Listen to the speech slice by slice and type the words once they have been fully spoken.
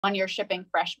When you're shipping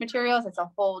fresh materials, it's a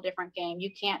whole different game.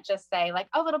 You can't just say like,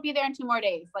 oh, it'll be there in 2 more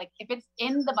days. Like if it's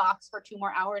in the box for 2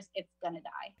 more hours, it's going to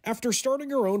die. After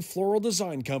starting her own floral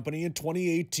design company in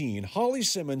 2018, Holly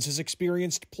Simmons has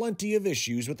experienced plenty of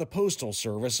issues with the Postal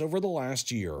Service over the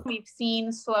last year. We've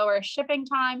seen slower shipping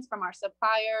times from our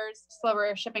suppliers,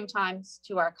 slower shipping times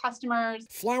to our customers.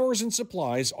 Flowers and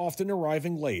supplies often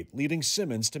arriving late, leading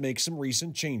Simmons to make some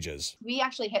recent changes. We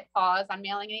actually hit pause on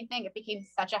mailing anything. It became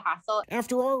such a hassle.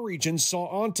 After our region saw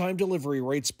on-time delivery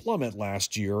rates plummet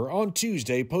last year, on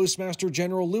Tuesday, Postmaster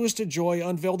General Louis DeJoy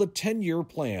unveiled a 10-year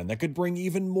plan that could bring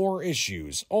even more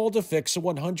issues, all to fix a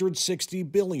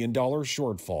 $160 billion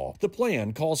shortfall. The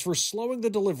plan calls for slowing the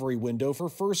delivery window for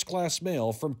first-class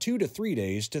mail from 2 to 3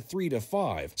 days to 3 to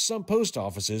 5. Some post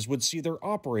offices would see their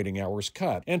operating hours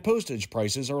cut, and postage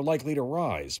prices are likely to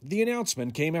rise. The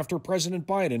announcement came after President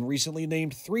Biden recently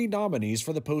named 3 nominees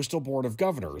for the Postal Board of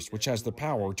Governors, which has the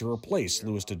power to replace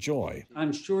Louis DeJoy.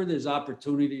 I'm sure there's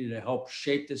opportunity to help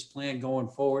shape this plan going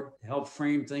forward, to help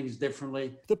frame things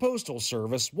differently. The Postal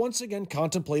Service once again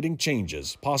contemplating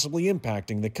changes, possibly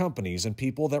impacting the companies and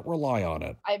people that rely on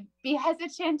it. I'd be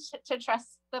hesitant to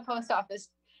trust the post office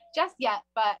just yet,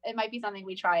 but it might be something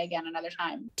we try again another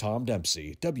time. Tom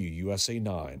Dempsey, WUSA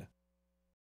 9.